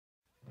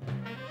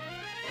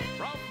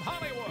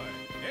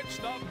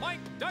The Mike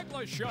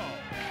Douglas Show.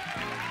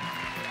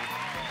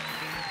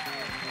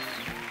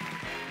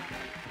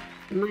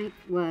 Mike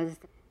was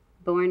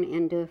born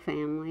into a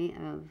family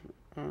of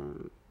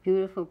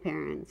beautiful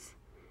parents.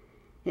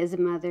 His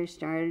mother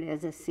started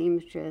as a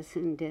seamstress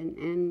and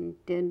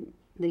did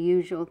the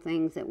usual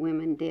things that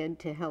women did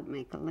to help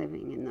make a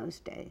living in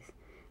those days.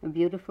 A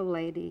beautiful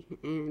lady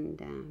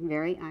and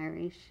very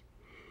Irish,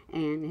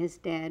 and his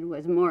dad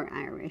was more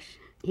Irish.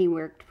 He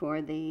worked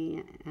for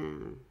the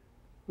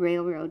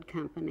railroad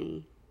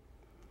company.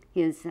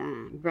 His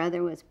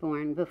brother was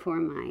born before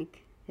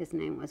Mike. His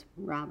name was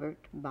Robert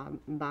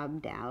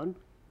Bob Dowd,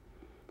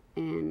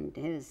 and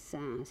his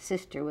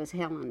sister was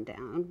Helen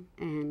Dowd,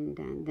 and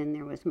then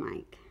there was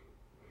Mike.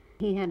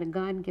 He had a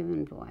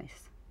God-given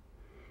voice,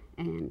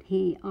 and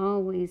he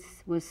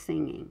always was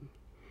singing.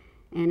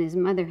 And his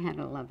mother had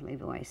a lovely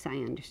voice, I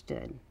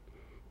understood.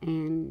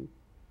 And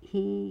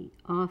he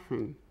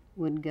often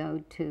would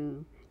go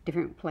to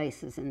different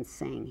places and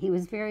sing. He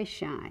was very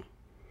shy.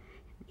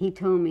 He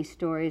told me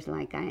stories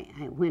like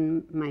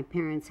when my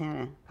parents had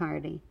a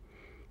party,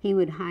 he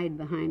would hide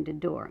behind a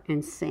door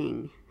and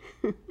sing.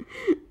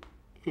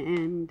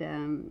 And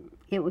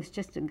it was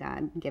just a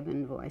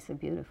God-given voice, a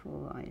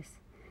beautiful voice.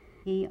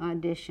 He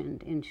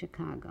auditioned in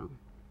Chicago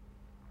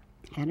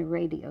at a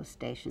radio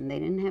station. They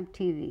didn't have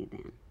TV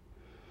then.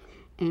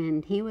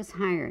 And he was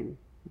hired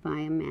by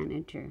a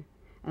manager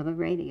of a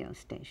radio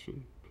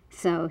station.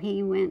 So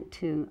he went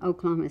to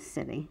Oklahoma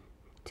City,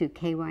 to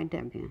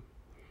KYW,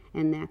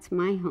 and that's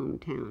my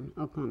hometown,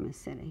 Oklahoma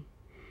City.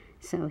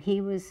 So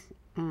he was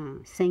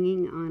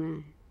singing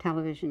on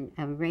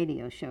a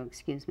radio show,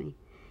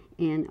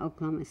 in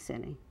Oklahoma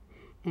City.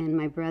 And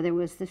my brother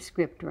was the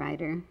script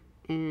writer,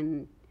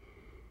 and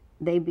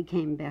they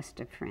became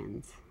best of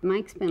friends.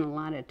 Mike spent a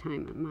lot of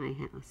time at my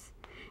house,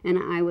 and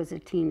I was a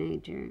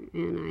teenager,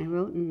 and I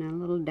wrote in a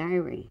little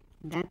diary,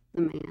 "That's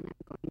the man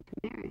I'm going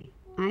to marry."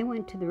 I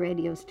went to the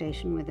radio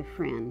station with a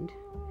friend,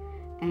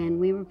 and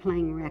we were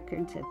playing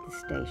records at the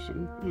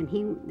station, and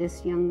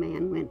this young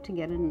man went to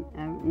get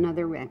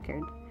another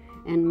record,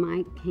 and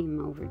Mike came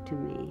over to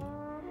me,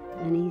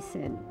 and he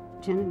said,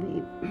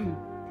 "Genevieve,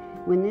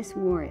 when this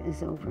war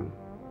is over,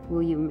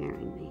 will you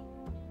marry me?"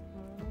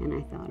 And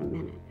I thought a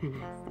minute, and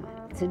I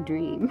thought, it's a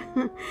dream.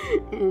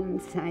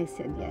 And so I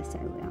said, "Yes,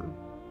 I will."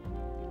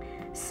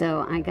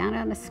 So I got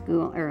out of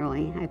school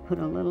early. I put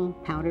a little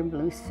powder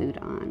blue suit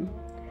on,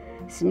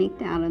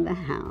 sneaked out of the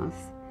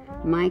house.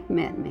 Mike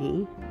met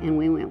me, and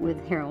we went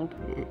with Harold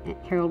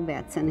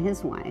Betts and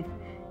his wife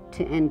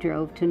and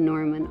drove to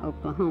Norman,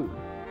 Oklahoma.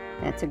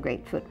 That's a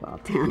great football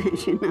town,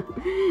 as you know.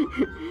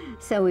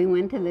 So we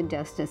went to the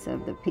Justice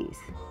of the Peace.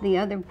 The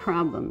other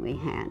problem we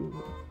had,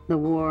 the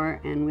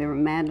war, and we were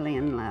madly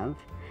in love,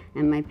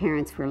 and my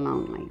parents were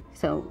lonely.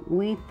 So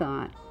we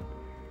thought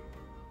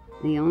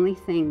the only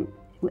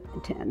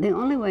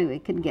way we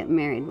could get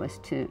married was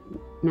to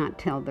not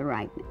tell the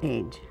right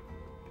age.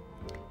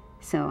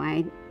 So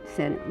I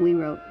said, we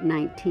wrote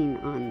 19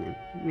 on the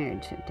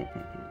marriage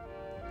certificate.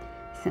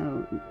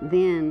 So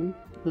then,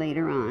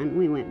 later on,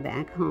 we went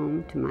back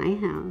home to my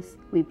house.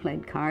 We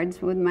played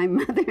cards with my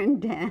mother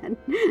and dad,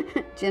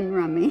 gin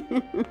rummy.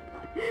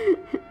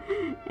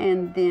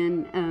 And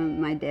then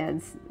my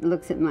dad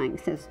looks at Mike and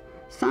says,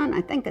 "Son,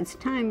 I think it's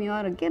time you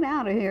ought to get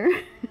out of here."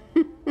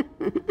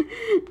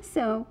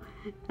 So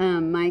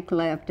Mike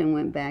left and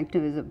went back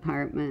to his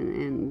apartment,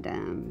 and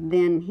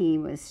then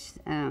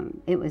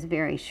it was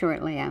very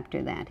shortly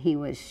after that, he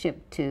was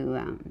shipped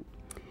to,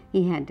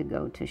 he had to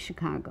go to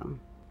Chicago.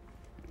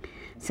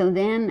 So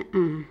then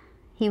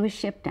he was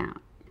shipped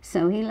out.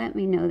 So he let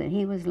me know that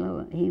he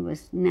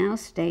was now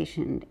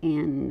stationed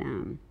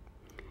in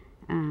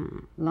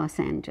Los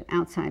Angeles,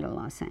 outside of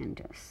Los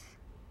Angeles.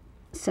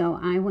 So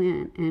I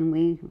went and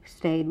we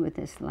stayed with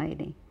this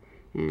lady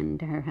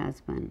and her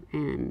husband,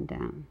 and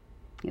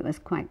it was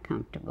quite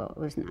comfortable. It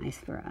was nice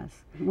for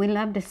us. We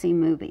loved to see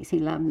movies. He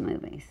loved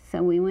movies.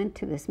 So we went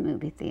to this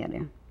movie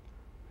theater,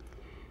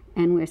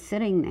 and we're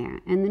sitting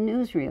there, and the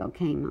newsreel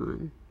came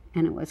on,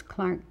 and it was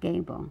Clark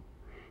Gable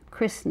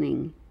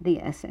christening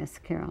the SS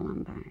Carole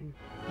Lombard.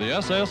 The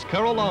SS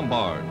Carole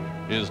Lombard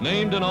is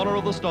named in honor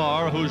of the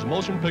star whose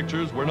motion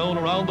pictures were known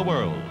around the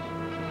world.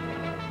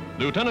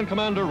 Lieutenant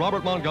Commander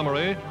Robert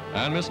Montgomery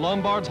and Miss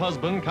Lombard's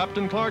husband,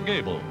 Captain Clark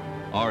Gable,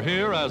 are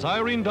here as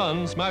Irene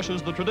Dunn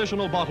smashes the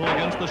traditional bottle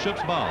against the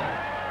ship's bow.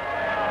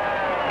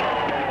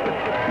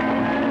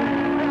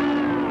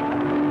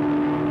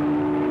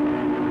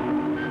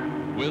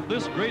 With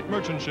this great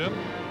merchant ship,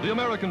 the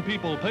American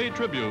people pay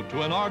tribute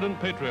to an ardent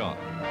patriot.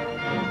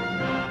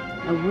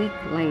 A week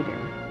later,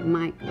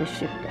 Mike was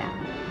shipped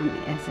out on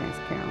the SS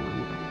Carole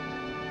Lombard.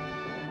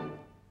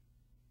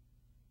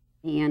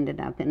 He ended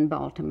up in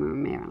Baltimore,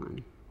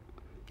 Maryland.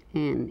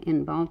 And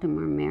in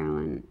Baltimore,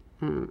 Maryland,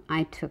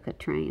 I took a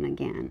train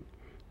again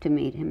to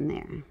meet him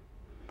there.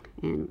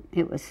 And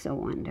it was so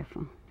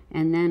wonderful.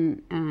 And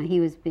then he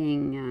was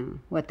being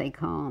what they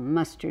call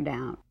mustered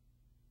out.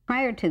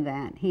 Prior to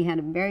that, he had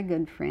a very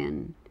good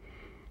friend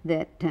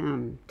that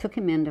took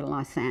him into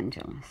Los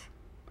Angeles.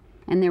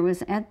 And there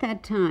was at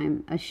that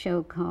time a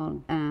show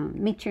called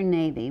Meet Your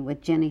Navy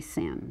with Jenny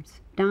Sims.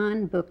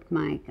 Don booked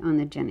Mike on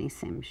the Jenny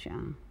Sims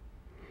show.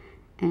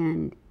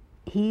 And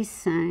he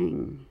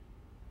sang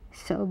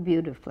so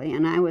beautifully,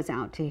 and I was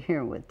out to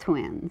hear with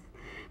twins,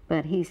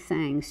 but he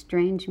sang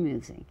strange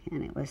music,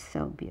 and it was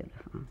so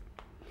beautiful.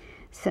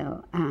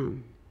 So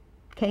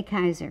Kay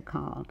Kaiser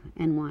called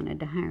and wanted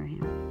to hire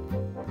him.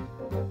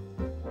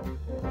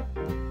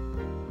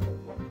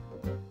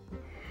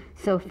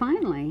 So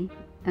finally,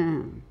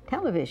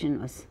 television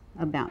was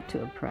about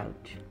to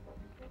approach.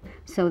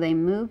 So they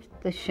moved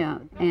the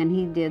show, and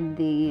he did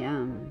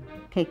the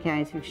Kay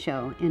Kaiser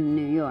show in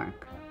New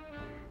York.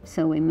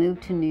 So we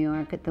moved to New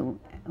York at the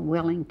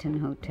Wellington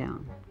Hotel.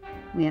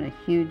 We had a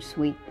huge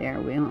suite there.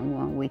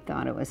 We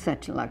thought it was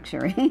such a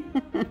luxury.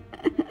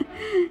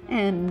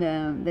 And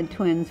the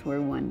twins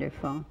were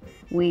wonderful.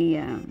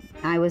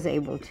 I was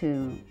able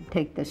to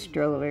take the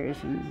strollers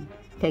and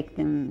take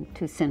them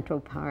to Central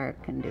Park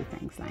and do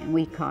things like that.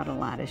 We caught a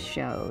lot of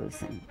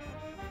shows, and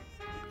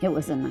it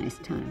was a nice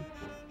time.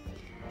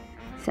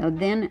 So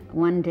then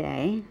one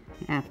day,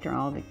 after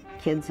all the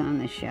kids on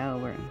the show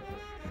were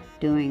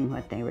doing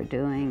what they were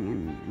doing,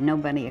 and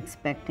nobody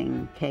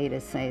expecting Kay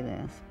to say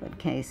this, but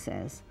Kay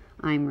says,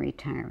 "I'm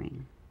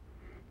retiring."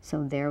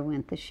 So there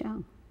went the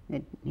show.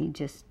 He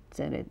just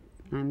said it,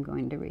 "I'm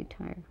going to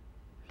retire."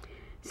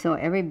 So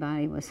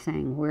everybody was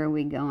saying, "Where are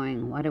we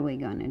going? What are we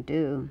going to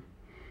do?"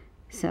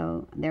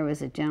 So there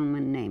was a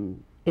gentleman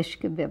named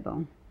Ishka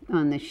Bibble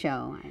on the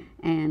show.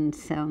 And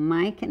so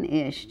Mike and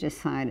Ish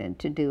decided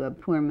to do a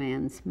poor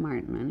man's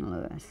Martin and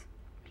Lewis.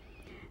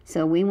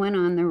 So we went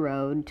on the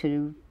road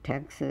to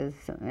Texas,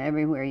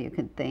 everywhere you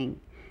could think,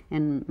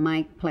 and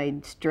Mike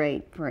played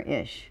straight for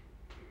Ish.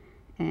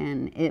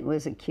 And it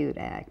was a cute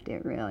act.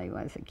 It really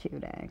was a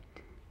cute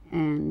act.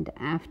 And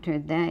after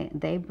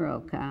they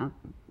broke up,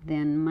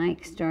 then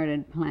Mike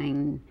started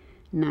playing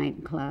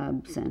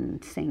nightclubs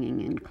and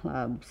singing in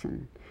clubs,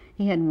 and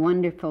he had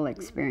wonderful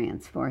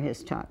experience for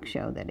his talk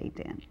show that he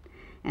did.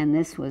 And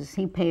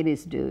he paid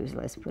his dues,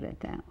 let's put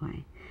it that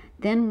way.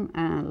 Then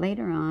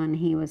later on,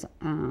 he was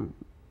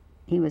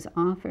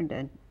offered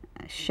a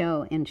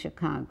show in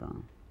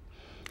Chicago,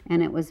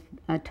 and it was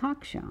a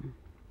talk show,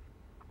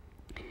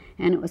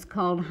 and it was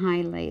called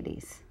Hi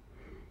Ladies,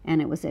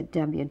 and it was at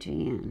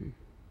WGN.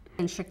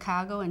 In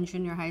Chicago in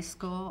junior high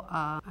school,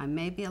 I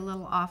may be a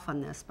little off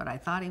on this, but I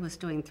thought he was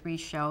doing 3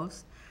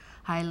 shows,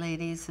 Hi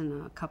Ladies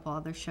and a couple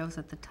other shows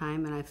at the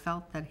time, and I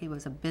felt that he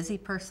was a busy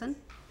person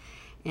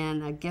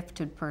and a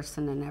gifted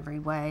person in every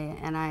way,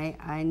 and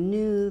I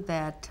knew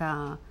that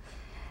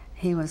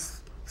he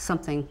was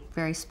something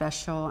very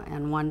special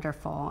and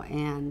wonderful,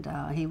 and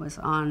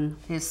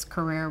his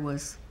career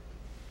was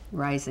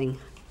rising.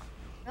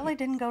 I really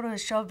didn't go to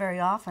his show very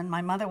often.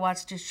 My mother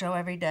watched his show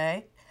every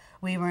day.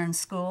 We were in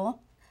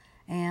school,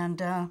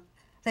 and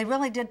they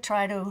really did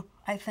try to,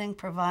 I think,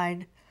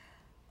 provide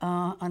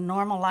a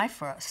normal life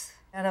for us.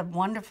 Had a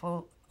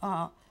wonderful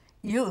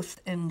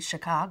youth in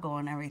Chicago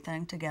and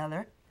everything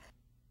together.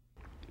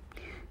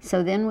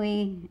 So then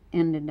we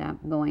ended up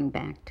going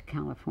back to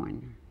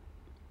California.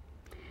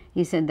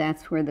 He said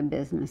that's where the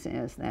business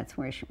is, that's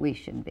where we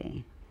should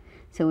be.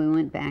 So we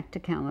went back to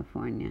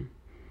California,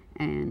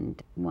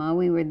 and while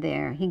we were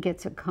there, he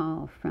gets a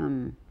call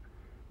from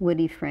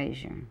Woody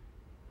Frazier.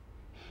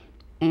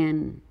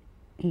 And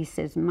he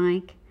says,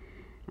 "Mike,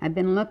 I've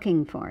been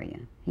looking for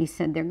you." He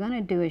said, "They're going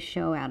to do a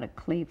show out of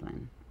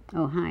Cleveland,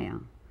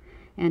 Ohio."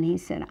 And he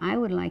said, "I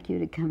would like you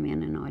to come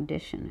in and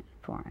audition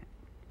for it."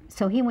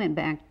 So he went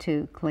back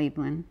to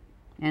Cleveland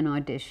and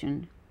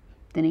auditioned.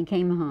 Then he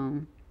came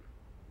home.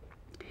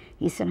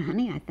 He said,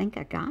 "Honey, I think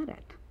I got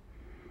it."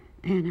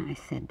 And I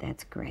said,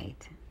 "That's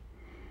great."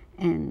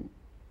 And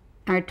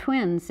our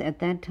twins at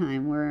that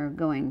time were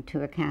going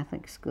to a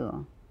Catholic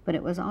school, but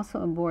it was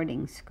also a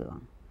boarding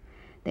school.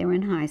 They were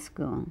in high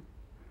school,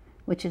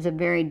 which is a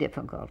very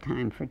difficult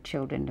time for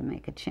children to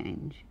make a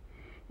change.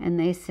 And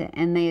they said,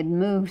 and they had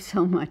moved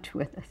so much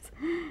with us.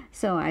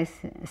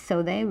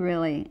 So they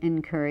really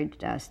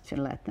encouraged us to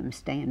let them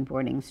stay in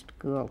boarding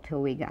school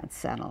till we got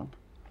settled.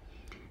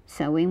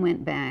 So we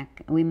went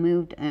back, we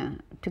moved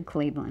to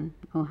Cleveland,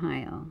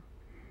 Ohio,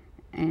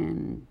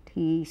 and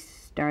he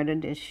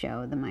started his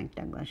show, the Mike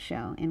Douglas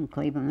Show, in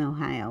Cleveland,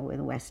 Ohio with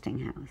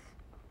Westinghouse.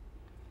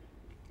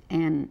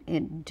 And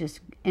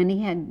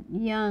he had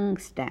young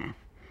staff.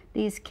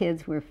 These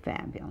kids were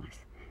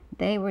fabulous.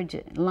 They were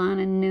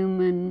Lana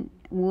Newman,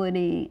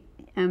 Woody,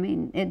 I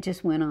mean, it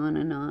just went on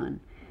and on.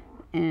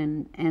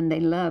 And they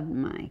loved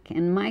Mike.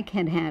 And Mike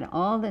had had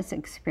all this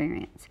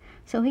experience.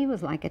 So he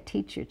was like a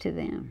teacher to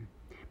them.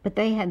 But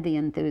they had the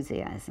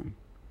enthusiasm.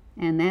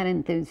 And that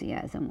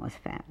enthusiasm was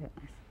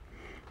fabulous.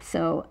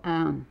 So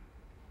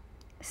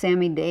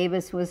Sammy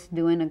Davis was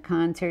doing a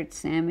concert.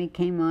 Sammy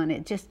came on.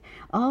 It just,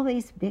 all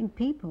these big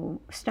people,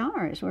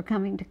 stars, were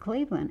coming to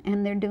Cleveland,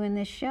 and they're doing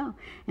this show.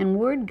 And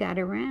word got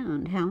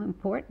around how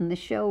important the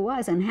show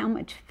was and how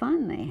much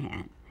fun they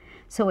had.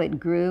 So it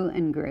grew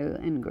and grew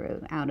and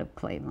grew out of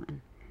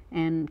Cleveland.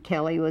 And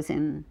Kelly was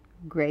in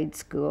grade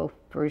school,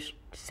 first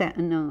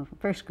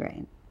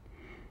grade.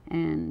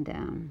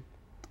 And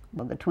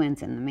well, the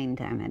twins in the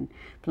meantime had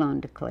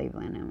flown to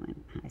Cleveland and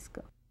went to high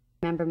school.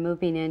 I remember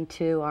moving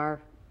into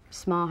our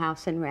small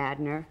house in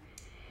Radnor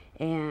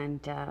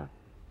and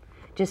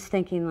just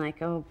thinking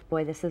like, oh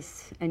boy, this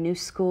is a new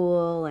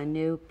school, a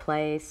new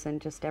place,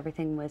 and just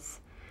everything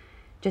was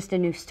just a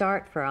new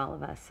start for all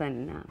of us.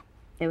 And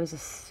it was a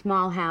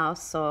small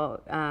house,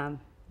 so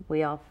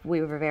we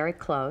were very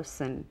close.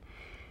 And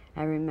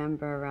I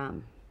remember,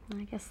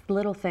 I guess,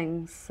 little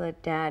things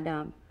that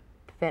Dad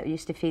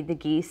used to feed the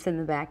geese in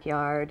the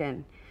backyard,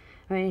 and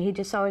I mean, he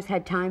just always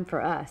had time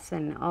for us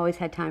and always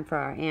had time for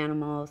our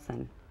animals.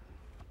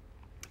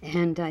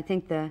 And I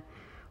think the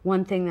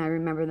one thing that I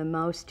remember the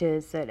most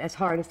is that as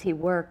hard as he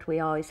worked, we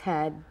always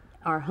had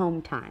our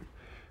home time.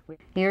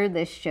 Here,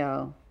 this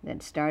show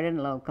that started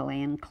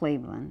locally in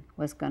Cleveland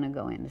was going to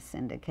go into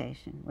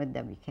syndication with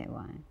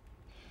WKY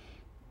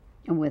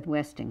and with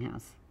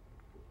Westinghouse.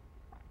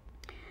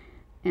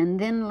 And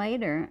then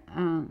later,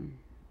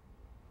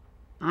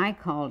 I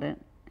called it,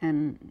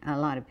 and a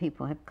lot of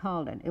people have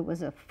called it, it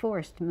was a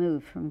forced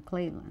move from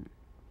Cleveland.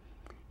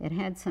 It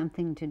had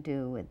something to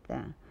do with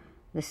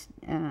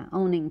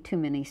owning too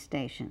many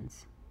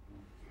stations.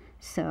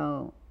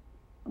 So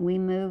we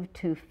moved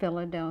to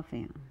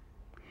Philadelphia.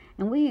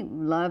 And we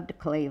loved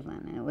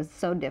Cleveland, and it was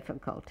so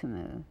difficult to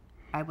move.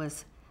 I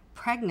was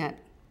pregnant,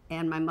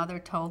 and my mother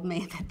told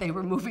me that they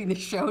were moving the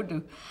show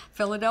to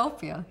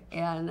Philadelphia.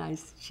 And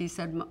she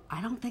said,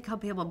 I don't think I'll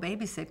be able to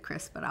babysit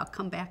Chris, but I'll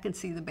come back and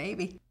see the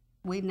baby.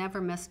 We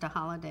never missed a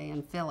holiday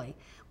in Philly.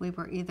 We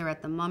were either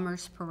at the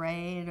Mummers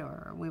Parade,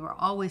 or we were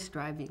always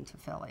driving to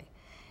Philly.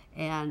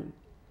 And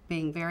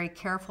being very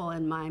careful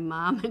in my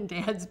mom and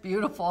dad's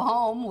beautiful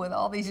home with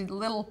all these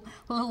little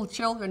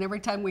children. Every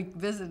time we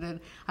visited,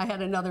 I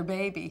had another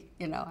baby.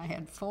 You know, I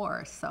had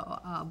 4. So,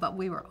 but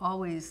we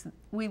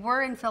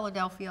were in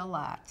Philadelphia a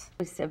lot.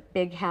 It was a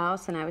big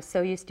house, and I was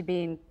so used to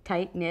being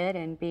tight-knit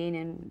and being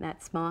in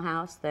that small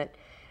house that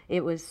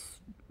it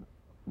was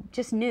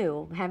just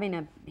new, having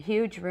a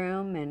huge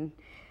room. And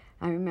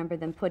I remember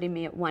them putting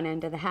me at one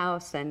end of the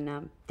house,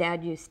 and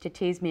Dad used to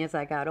tease me as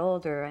I got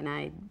older, and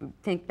I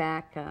think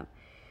back,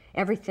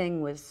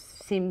 everything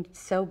seemed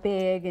so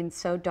big and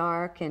so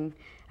dark. And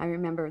I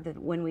remember that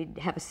when we'd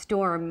have a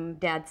storm,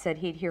 Dad said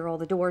he'd hear all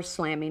the doors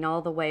slamming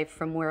all the way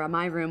from where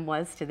my room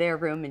was to their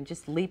room and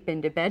just leap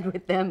into bed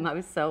with them. I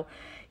was so,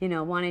 you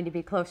know, wanting to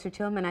be closer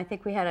to him. And I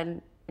think we had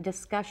a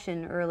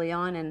discussion early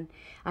on, and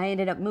I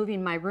ended up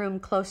moving my room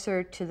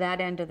closer to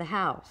that end of the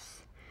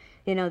house.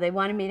 You know, they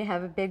wanted me to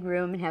have a big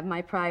room and have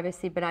my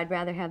privacy, but I'd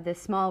rather have this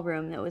small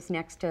room that was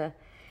next to,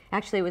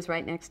 actually it was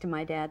right next to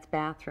my dad's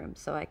bathroom,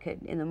 so I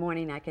could, in the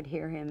morning I could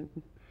hear him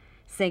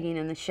singing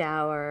in the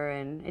shower,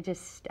 and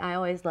I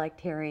always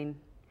liked hearing,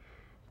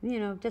 you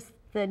know, just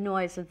the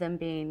noise of them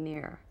being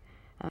near.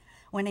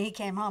 When he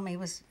came home, he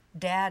was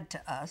Dad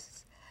to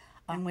us,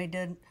 and we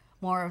did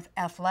more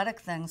athletic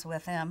things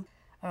with him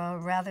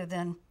rather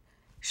than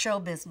show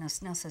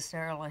business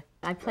necessarily.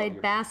 I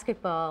played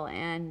basketball,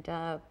 and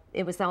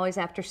it was always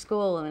after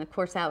school, and of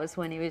course that was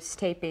when he was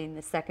taping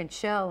the second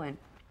show. And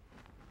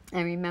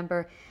I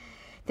remember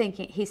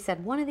thinking, he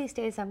said, one of these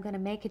days I'm going to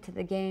make it to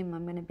the game,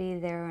 I'm going to be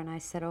there. And I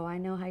said, oh, I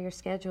know how your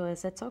schedule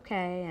is, it's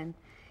okay.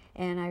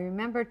 And I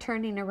remember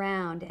turning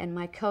around and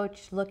my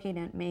coach looking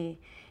at me,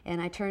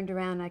 and I turned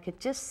around and I could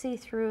just see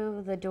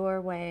through the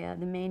doorway,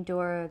 the main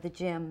door of the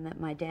gym, that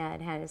my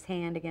dad had his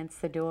hand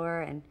against the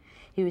door, and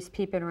he was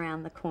peeping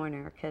around the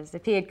corner, because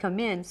if he had come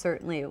in,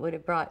 certainly it would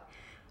have brought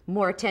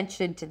more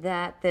attention to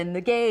that than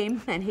the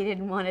game, and he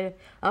didn't want to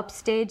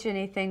upstage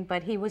anything,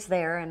 but he was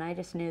there, and I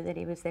just knew that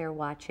he was there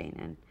watching,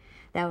 and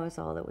that was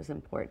all that was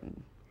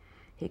important.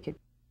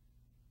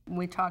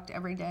 We talked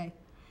every day.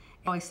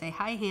 I always say,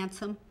 hi,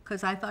 handsome,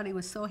 because I thought he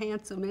was so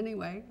handsome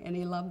anyway, and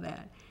he loved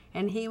that.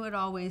 And he would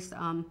always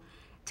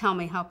tell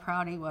me how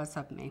proud he was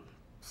of me.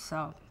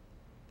 So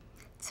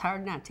it's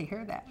hard not to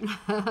hear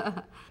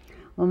that.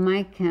 Well,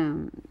 Mike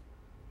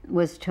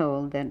was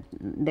told that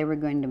they were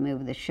going to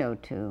move the show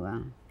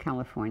to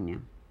California.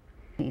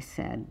 He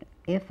said,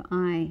 if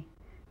I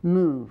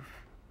move,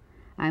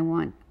 I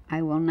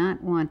will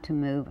not want to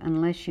move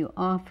unless you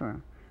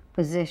offer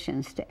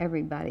positions to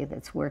everybody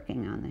that's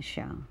working on the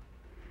show.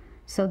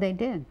 So they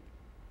did.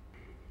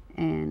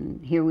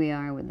 And here we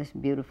are with this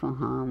beautiful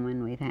home,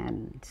 and we've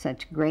had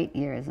such great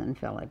years in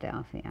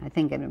Philadelphia. I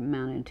think it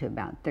amounted to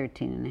about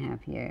 13 and a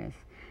half years.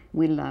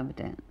 We loved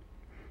it.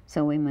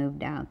 So we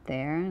moved out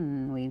there,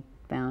 and we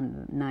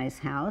found a nice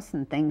house,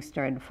 and things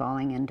started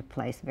falling into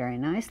place very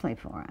nicely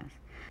for us.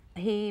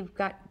 He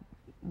got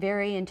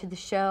very into the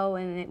show,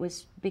 and it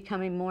was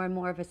becoming more and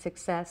more of a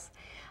success.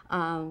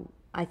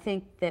 I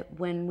think that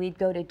when we'd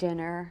go to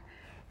dinner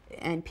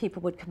and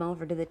people would come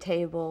over to the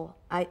table,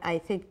 I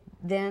think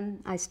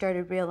then I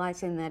started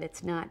realizing that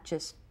it's not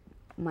just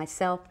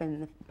myself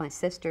and my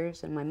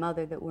sisters and my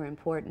mother that were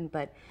important,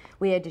 but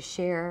we had to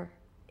share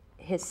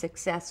his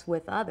success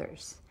with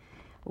others,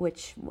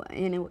 which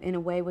in a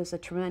way was a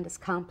tremendous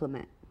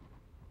compliment.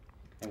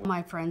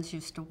 My friends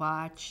used to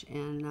watch,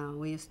 and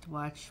we used to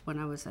watch when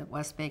I was at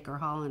West Baker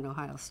Hall in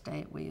Ohio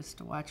State. We used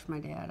to watch my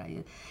dad.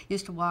 I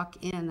used to walk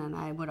in, and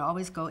I would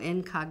always go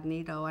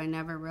incognito. I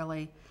never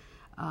really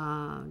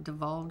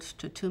divulged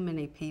to too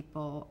many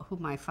people who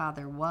my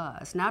father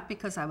was. Not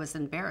because I was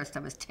embarrassed. I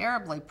was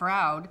terribly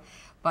proud,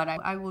 but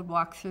I would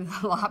walk through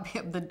the lobby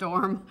of the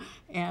dorm,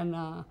 and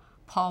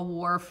Paul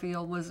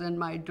Warfield was in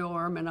my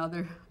dorm, and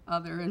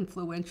other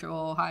influential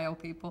Ohio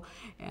people,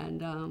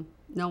 and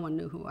no one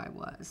knew who I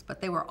was.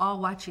 But they were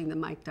all watching the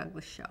Mike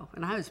Douglas show,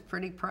 and I was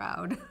pretty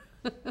proud.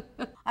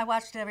 I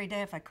watched every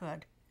day if I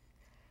could.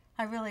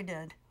 I really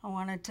did. I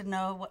wanted to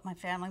know what my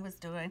family was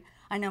doing.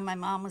 I know my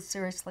mom was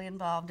seriously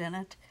involved in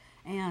it,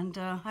 and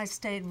I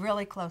stayed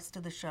really close to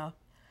the show.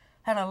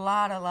 Had a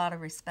lot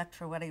of respect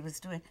for what he was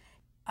doing.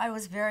 I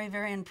was very,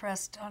 very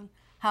impressed on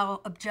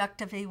how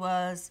objective he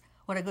was,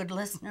 what a good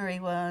listener he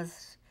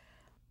was.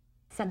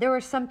 So there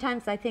were some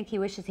times I think he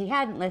wishes he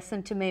hadn't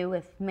listened to me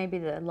with maybe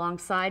the long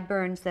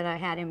sideburns that I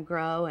had him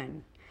grow,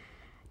 and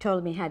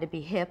told me he had to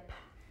be hip,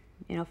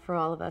 you know, for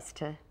all of us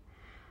to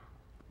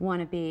want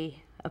to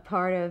be a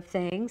part of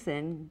things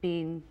and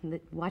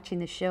watching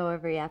the show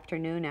every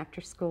afternoon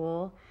after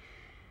school.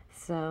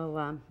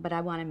 So, but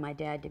I wanted my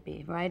dad to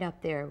be right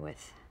up there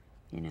with,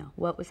 you know,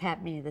 what was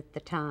happening at the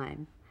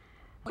time.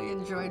 We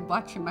enjoyed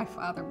watching my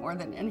father more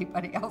than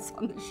anybody else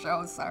on the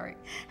show. Sorry,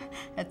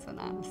 that's an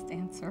honest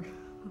answer.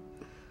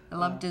 I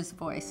loved his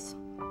voice.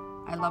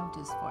 I loved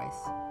his voice.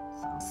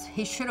 So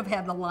he should have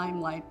had the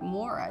limelight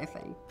more, I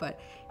think, but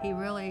he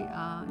really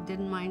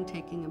didn't mind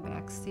taking a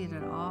back seat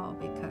at all,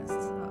 because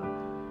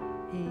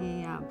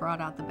he brought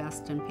out the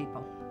best in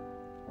people.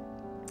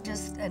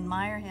 Just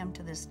admire him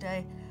to this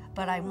day,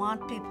 but I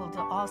want people to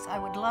also, I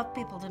would love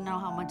people to know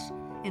how much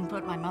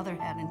input my mother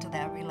had into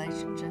that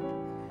relationship,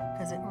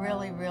 because it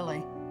really,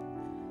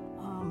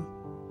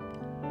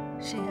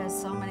 she has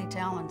so many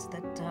talents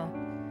that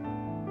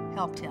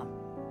helped him.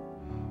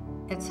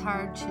 It's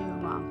hard to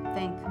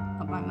think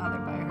of my mother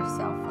by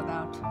herself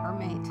without her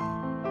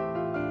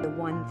mate. The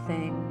one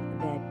thing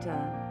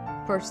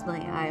that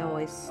personally I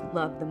always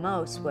loved the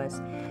most was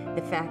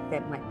the fact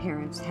that my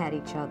parents had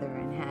each other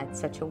and had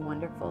such a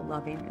wonderful,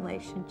 loving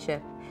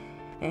relationship.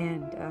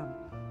 And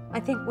I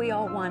think we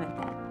all wanted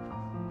that.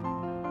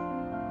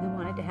 We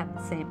wanted to have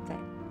the same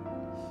thing.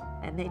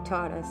 And they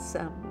taught us,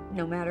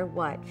 no matter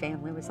what,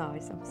 family was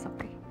always,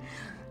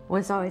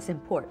 was always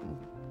important.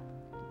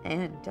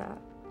 And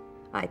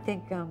I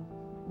think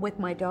with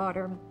my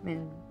daughter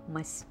and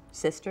my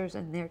sisters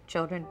and their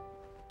children,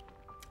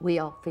 we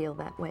all feel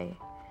that way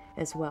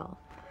as well.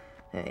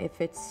 If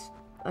it's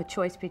a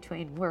choice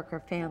between work or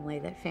family,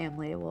 that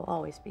family will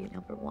always be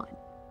number one.